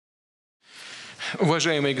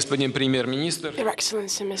Уважаемый господин премьер-министр, Your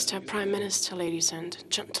Excellency, Mr. Prime Minister, ladies and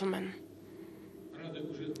gentlemen,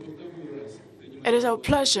 it is our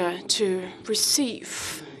pleasure to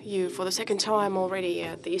receive you for the second time already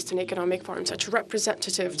at the Eastern Economic Forum, such a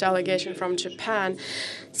representative delegation from Japan.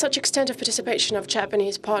 Such extent of participation of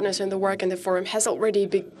Japanese partners in the work in the forum has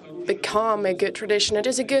already become a good tradition. It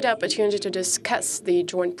is a good opportunity to discuss the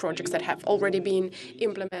joint projects that have already been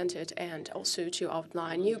implemented and also to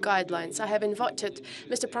outline new guidelines. I have invited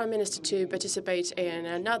Mr. Prime Minister to participate in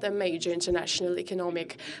another major international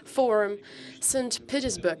economic forum, St.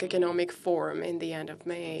 Petersburg Economic Forum, in the end of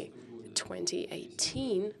May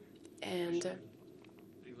 2018, and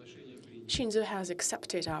Shinzo has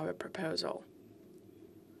accepted our proposal.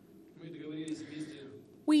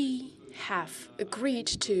 We have agreed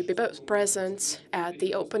to be both present at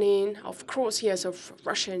the opening of cross years of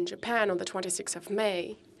Russia and Japan on the 26th of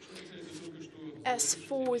May. As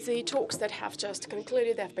for the talks that have just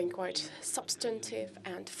concluded, they have been quite substantive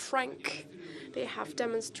and frank. They have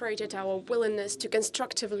demonstrated our willingness to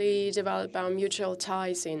constructively develop our mutual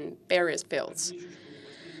ties in various fields.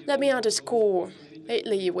 Let me underscore,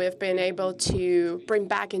 lately we've been able to bring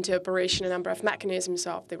back into operation a number of mechanisms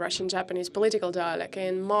of the Russian-Japanese political dialogue.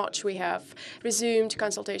 In March, we have resumed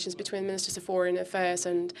consultations between Ministers of Foreign Affairs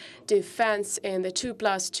and Defense in the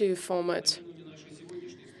 2+2 format.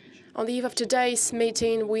 On the eve of today's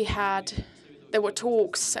meeting, there were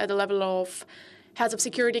talks at the level of heads of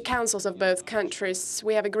security councils of both countries.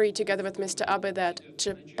 We have agreed together with Mr. Abe that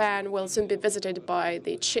Japan will soon be visited by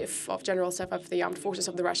the Chief of General Staff of the Armed Forces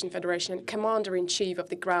of the Russian Federation and Commander-in-Chief of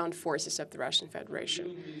the Ground Forces of the Russian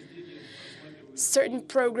Federation. Certain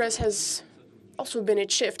progress has also been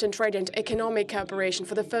achieved in trade and economic cooperation.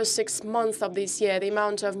 For the first 6 months of this year, the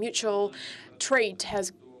amount of mutual trade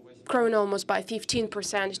has grown almost by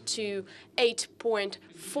 15% to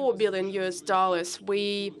 $8.4 billion.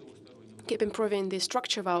 We keep improving the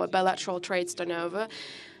structure of our bilateral trade turnover.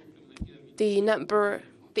 The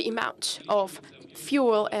amount of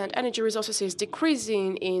fuel and energy resources is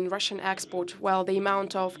decreasing in Russian export, while the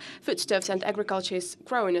amount of foodstuffs and agriculture is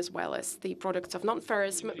growing, as well as the products of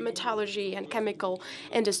non-ferrous metallurgy and chemical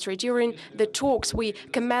industry. During the talks, we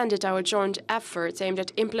commended our joint efforts aimed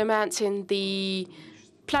at implementing the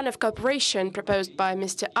plan of cooperation proposed by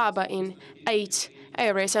Mr. Abe in 8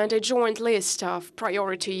 areas and a joint list of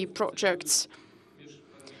priority projects.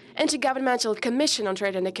 Intergovernmental Commission on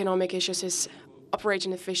Trade and Economic Issues is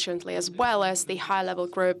operating efficiently, as well as the high-level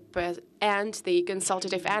group and the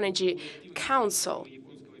Consultative Energy Council.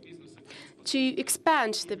 To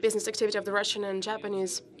expand the business activity of the Russian and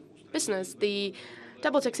Japanese business, the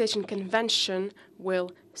Double Taxation Convention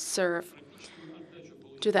will serve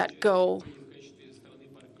to that goal.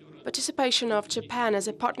 Participation of Japan as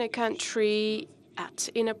a partner country at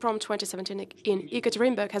INAPROM 2017 in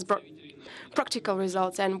Ekaterinburg has brought practical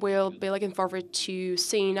results, and we'll be looking forward to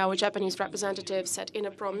seeing our Japanese representatives at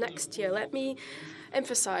INAPROM next year. Let me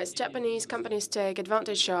emphasize, Japanese companies take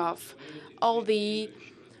advantage of all the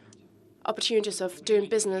opportunities of doing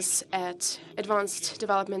business at advanced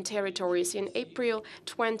development territories. In April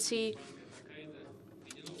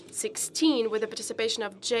 2016, with the participation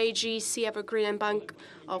of JGC Evergreen and Bank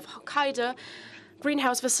of Hokkaido,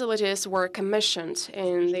 greenhouse facilities were commissioned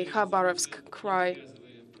in the Khabarovsk Krai,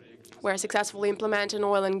 where successfully implementing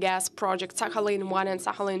oil and gas projects Sakhalin 1 and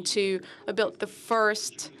Sakhalin 2 built the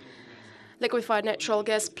first liquefied natural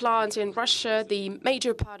gas plant in Russia, the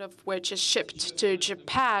major part of which is shipped to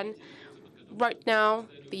Japan. Right now,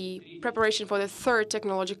 the preparation for the third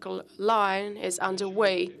technological line is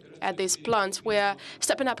underway at this plant. We're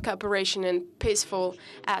stepping up cooperation in peaceful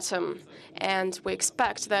atom, and we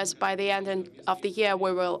expect that by the end of the year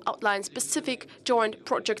we will outline specific joint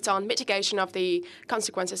projects on mitigation of the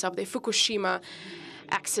consequences of the Fukushima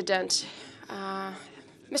accident.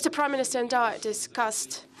 Mr. Prime Minister and I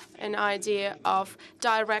discussed an idea of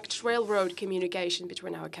direct railroad communication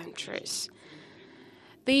between our countries.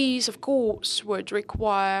 These, of course, would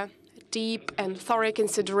require deep and thorough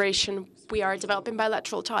consideration. We are developing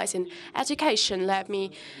bilateral ties in education. Let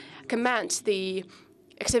me commend the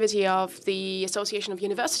activity of the Association of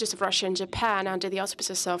Universities of Russia and Japan, under the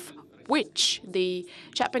auspices of which the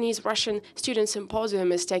Japanese-Russian Student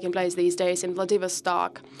Symposium is taking place these days in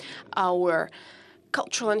Vladivostok. Our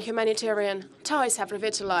cultural and humanitarian ties have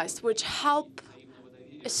revitalized, which help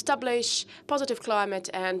establish positive climate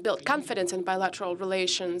and build confidence in bilateral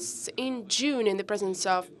relations. In June, in the presence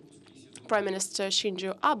of Prime Minister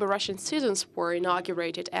Shinzo Abe, Russian seasons were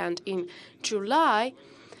inaugurated, and in July,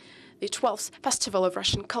 the 12th Festival of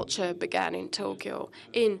Russian Culture began in Tokyo.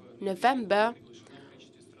 In November,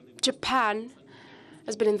 Japan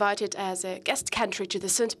has been invited as a guest country to the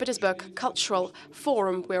St. Petersburg Cultural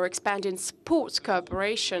Forum. We're expanding sports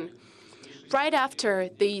cooperation. Right after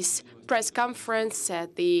this press conference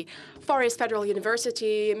at the Forest Federal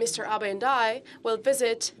University, Mr. Abe and I will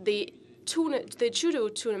visit the judo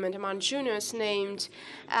tournament among juniors named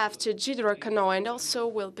after Jidra Kano, and also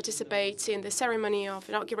will participate in the ceremony of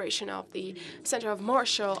inauguration of the Center of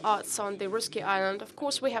Martial Arts on the Ruski Island. Of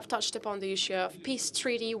course, we have touched upon the issue of peace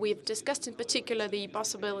treaty. We've discussed in particular the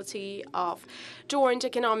possibility of joint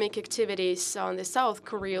economic activities on the South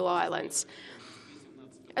Korean islands.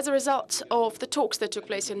 As a result of the talks that took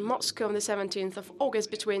place in Moscow on the 17th of August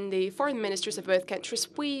between the foreign ministers of both countries,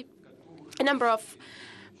 a number of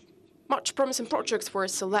much promising projects were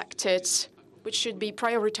selected, which should be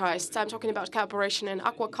prioritized. I'm talking about cooperation in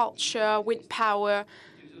aquaculture, wind power,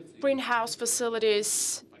 greenhouse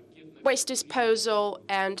facilities, waste disposal,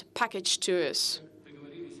 and package tours.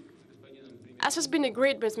 As has been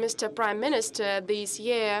agreed with Mr. Prime Minister this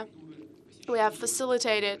year, we have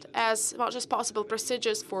facilitated as much as possible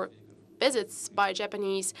procedures for visits by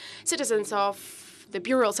Japanese citizens of the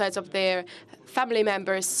burial sites of their family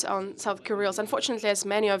members on South Korea. Unfortunately, as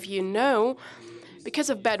many of you know, because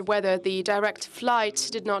of bad weather, the direct flight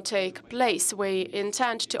did not take place. We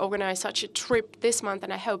intend to organize such a trip this month,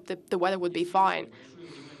 and I hope that the weather would be fine.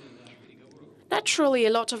 Naturally, a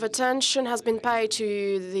lot of attention has been paid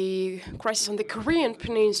to the crisis on the Korean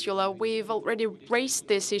Peninsula. We've already raised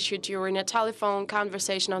this issue during a telephone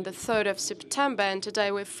conversation on the 3rd of September, and today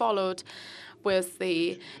we followed with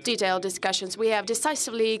the detailed discussions. We have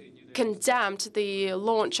decisively condemned the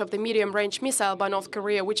launch of the medium-range missile by North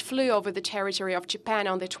Korea, which flew over the territory of Japan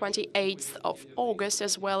on the 28th of August,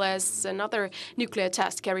 as well as another nuclear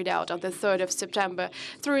test carried out on the 3rd of September.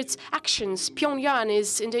 Through its actions, Pyongyang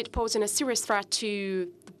is indeed posing a serious threat to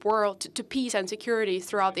the world, to peace and security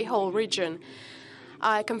throughout the whole region.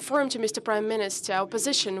 I confirm to Mr. Prime Minister our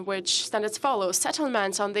position, which stands as follows.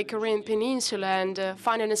 Settlements on the Korean Peninsula and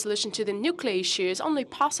finding a solution to the nuclear issue is only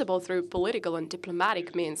possible through political and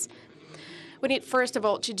diplomatic means. We need, first of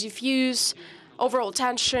all, to diffuse overall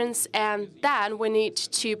tensions, and then we need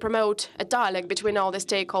to promote a dialogue between all the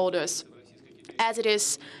stakeholders, as it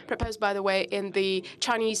is proposed, by the way, in the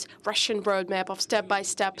Chinese-Russian roadmap of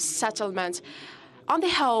step-by-step settlement. On the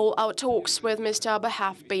whole, our talks with Mr. Abe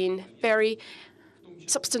have been very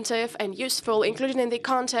substantive and useful, including in the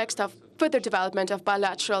context of further development of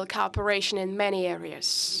bilateral cooperation in many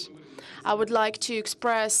areas. I would like to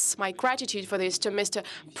express my gratitude for this to Mr.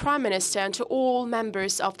 Prime Minister and to all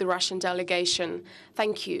members of the Russian delegation.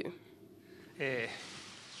 Thank you. 1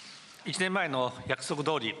年前の約束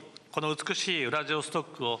通り、この美しいウラジオスト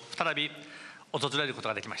ックを再び訪れること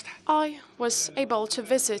ができました。I was able to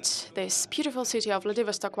visit this beautiful city of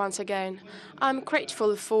Vladivostok once again. I'm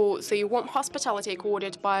grateful for the warm hospitality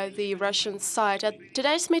accorded by the Russian side. At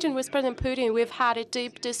today's meeting with President Putin, we've had a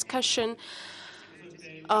deep discussion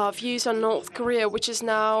of views on North Korea, which is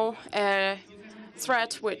now a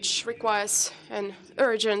threat which requires an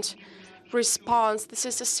urgent response. This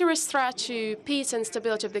is a serious threat to peace and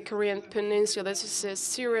stability of the Korean Peninsula. This is a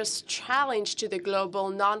serious challenge to the global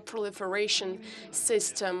non-proliferation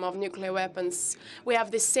system of nuclear weapons. We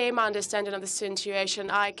have the same understanding of the situation.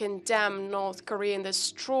 I condemn North Korea in the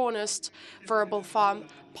strongest verbal form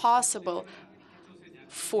possible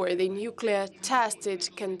for the nuclear test it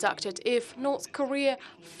conducted. If North Korea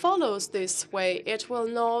follows this way, it will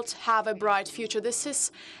not have a bright future. This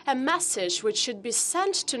is a message which should be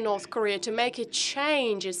sent to North Korea to make it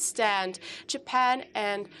change its stand. Japan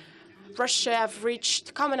and Russia have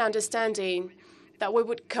reached common understanding that we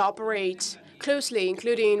would cooperate closely,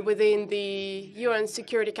 including within the UN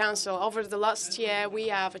Security Council. Over the last year, we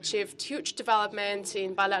have achieved huge development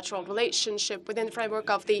in bilateral relationship within the framework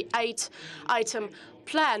of the 8-item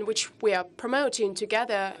plan, which we are promoting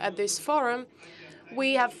together at this forum.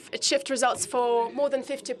 We have achieved results for more than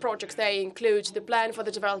 50 projects. They include the plan for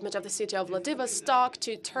the development of the city of Vladivostok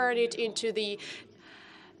to turn it into the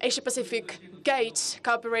Asia-Pacific Gate,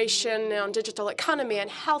 cooperation on digital economy and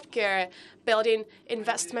healthcare, building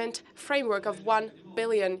investment framework of $1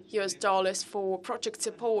 billion for project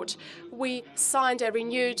support. We signed a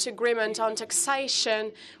renewed agreement on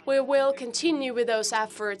taxation. We will continue with those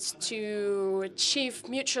efforts to achieve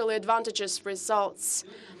mutually advantageous results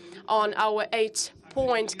on our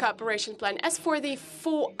 8-point cooperation plan. As for the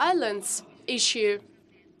 4 islands issue,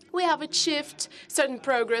 we have achieved certain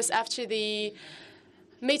progress after the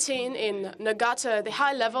meeting in Nagata, the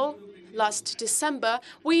high level, last December.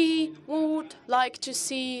 We would like to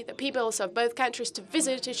see the peoples of both countries to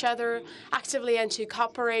visit each other actively and to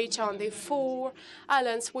cooperate on the 4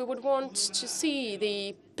 islands. We would want to see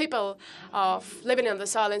the people of living in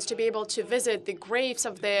this islands to be able to visit the graves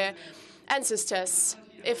of their ancestors.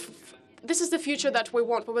 If this is the future that we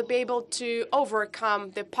want, we would be able to overcome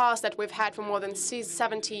the past that we've had for more than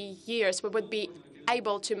 70 years. We would be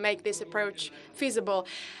able to make this approach feasible.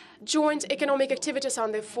 Joint economic activities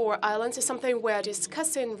on the 4 islands is something we're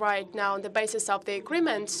discussing right now on the basis of the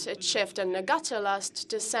agreement achieved in Nagata last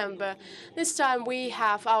December. This time we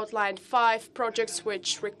have outlined 5 projects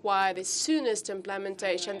which require the soonest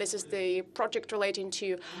implementation. This is the project relating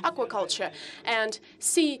to aquaculture and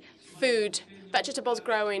seafood, vegetables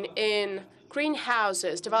growing in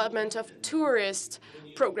greenhouses, development of tourist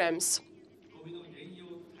programs,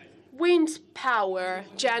 wind power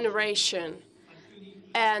generation,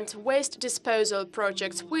 and waste disposal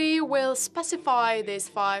projects. We will specify these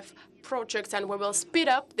 5 projects and we will speed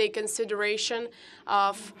up the consideration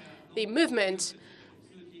of the movement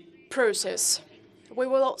process. We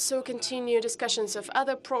will also continue discussions of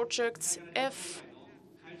other projects if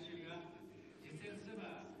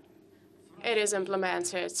it is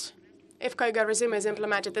implemented. If Koiga regime is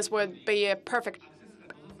implemented, this would be a perfect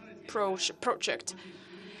project.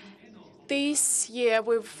 This year,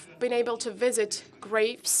 we've been able to visit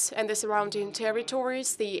graves and the surrounding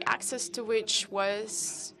territories, the access to which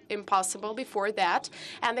was impossible before that.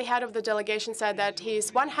 And the head of the delegation said that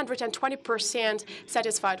he's 120%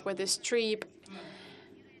 satisfied with this trip.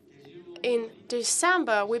 In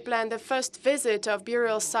December, we planned the first visit of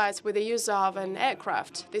burial sites with the use of an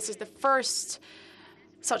aircraft. This is the first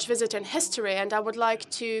such visit in history, and I would like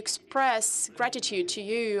to express gratitude to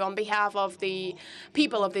you on behalf of the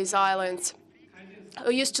people of these islands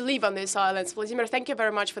who used to live on these islands. Vladimir, thank you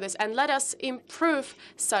very much for this, and let us improve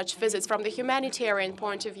such visits from the humanitarian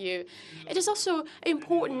point of view. It is also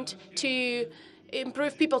important to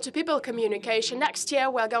improve people-to-people communication. Next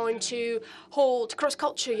year, we're going to hold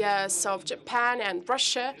cross-culture years of Japan and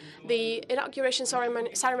Russia. The inauguration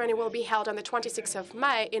ceremony will be held on the 26th of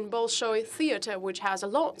May in Bolshoi Theater, which has a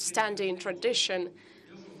long-standing tradition.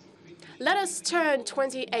 Let us turn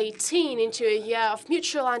 2018 into a year of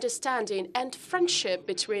mutual understanding and friendship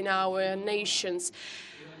between our nations.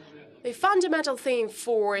 The fundamental theme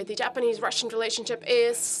for the Japanese-Russian relationship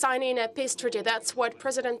is signing a peace treaty. That's what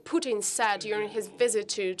President Putin said during his visit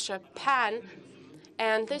to Japan.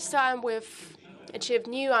 And this time we've achieved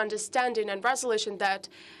new understanding and resolution that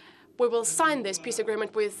we will sign this peace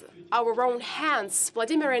agreement with our own hands.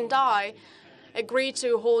 Vladimir and I agreed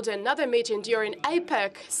to hold another meeting during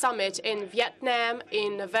APEC summit in Vietnam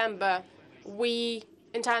in November. We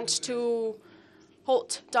intend to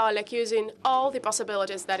hold dialogue using all the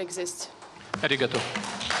possibilities that exist. Arigato.